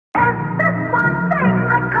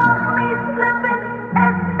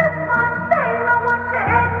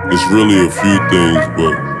It's really a few things,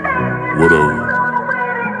 but whatever.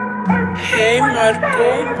 Hey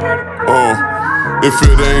Marco. If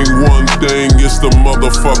it ain't one thing, it's the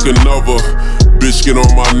motherfucking other. Bitch get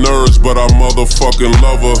on my nerves, but I motherfucking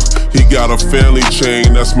love her. He got a family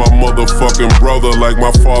chain, that's my motherfucking brother. Like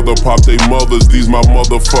my father popped they mothers, these my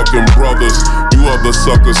motherfucking brothers. You other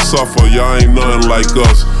suckers suffer, y'all ain't nothing like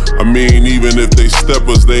us. I mean, even if they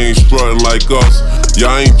steppers, they ain't strutting like us.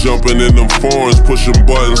 Y'all ain't jumping in them foreigns, pushing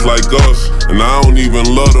buttons like us. And I don't even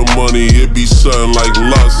love the money, it be something like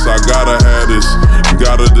lust. I gotta have this,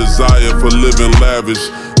 got a desire for living lavish.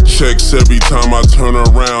 Checks every time I turn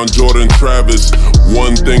around, Jordan Travis.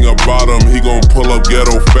 One thing about him, he gon' pull up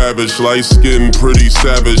ghetto favish. Light skin, pretty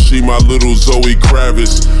savage, she my little Zoe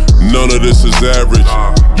Kravitz. None of this is average,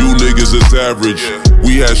 you niggas is average.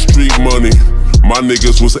 We had street money, my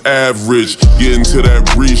niggas was average. Getting to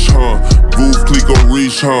that breach, huh? Booth Clico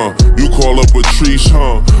reach, huh? You call up a treesh,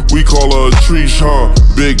 huh? We call her a treesh, huh?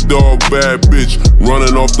 Big dog, bad bitch,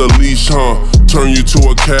 running off the leash, huh? Turn you to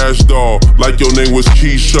a cash doll, like your name was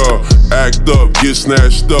Keisha. Act up, get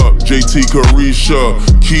snatched up, JT Carisha.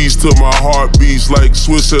 Keys to my heartbeats like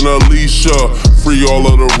Swiss and Alicia. Free all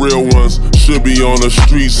of the real ones, should be on the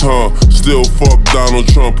streets, huh? Still fuck Donald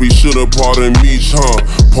Trump, he should've pardoned me, huh?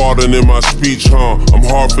 Pardon in my speech, huh? I'm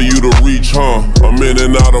hard for you to reach, huh? I'm in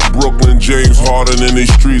and out of Brooklyn, James Harden in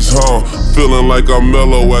these streets, huh? Feeling like I'm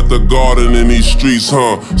mellow at the garden in these streets,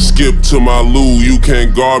 huh? Skip to my Lou, you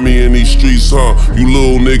can't guard me in these streets, huh? You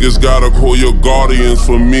little niggas gotta call your guardians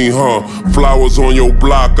for me, huh? Flowers on your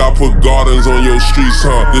block, I put gardens on your streets,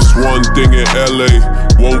 huh? This one thing in LA,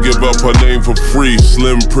 won't give up her name for free.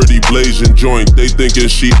 Slim, pretty, blazing joint, they thinking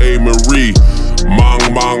she Amerie. Mong,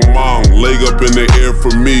 mong, mong, leg up in the air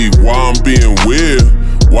for me. Why I'm being weird?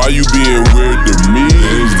 Why you being weird to me?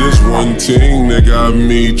 There's this one thing that got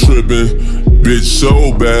me tripping. Bitch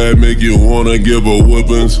so bad, make you wanna give her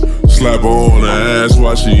whippings. Slap her on the ass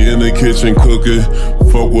while she in the kitchen cooking.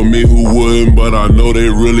 Fuck with me who wouldn't, but I know they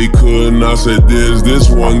really couldn't. I said there's this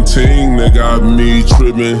one thing that got me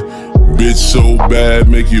tripping. Bitch so bad,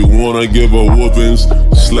 make you wanna give her whoopings.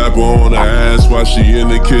 Slap her on the ass while she in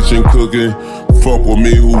the kitchen cooking. Fuck with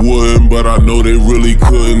me who wouldn't, but I know they really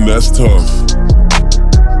couldn't, that's tough.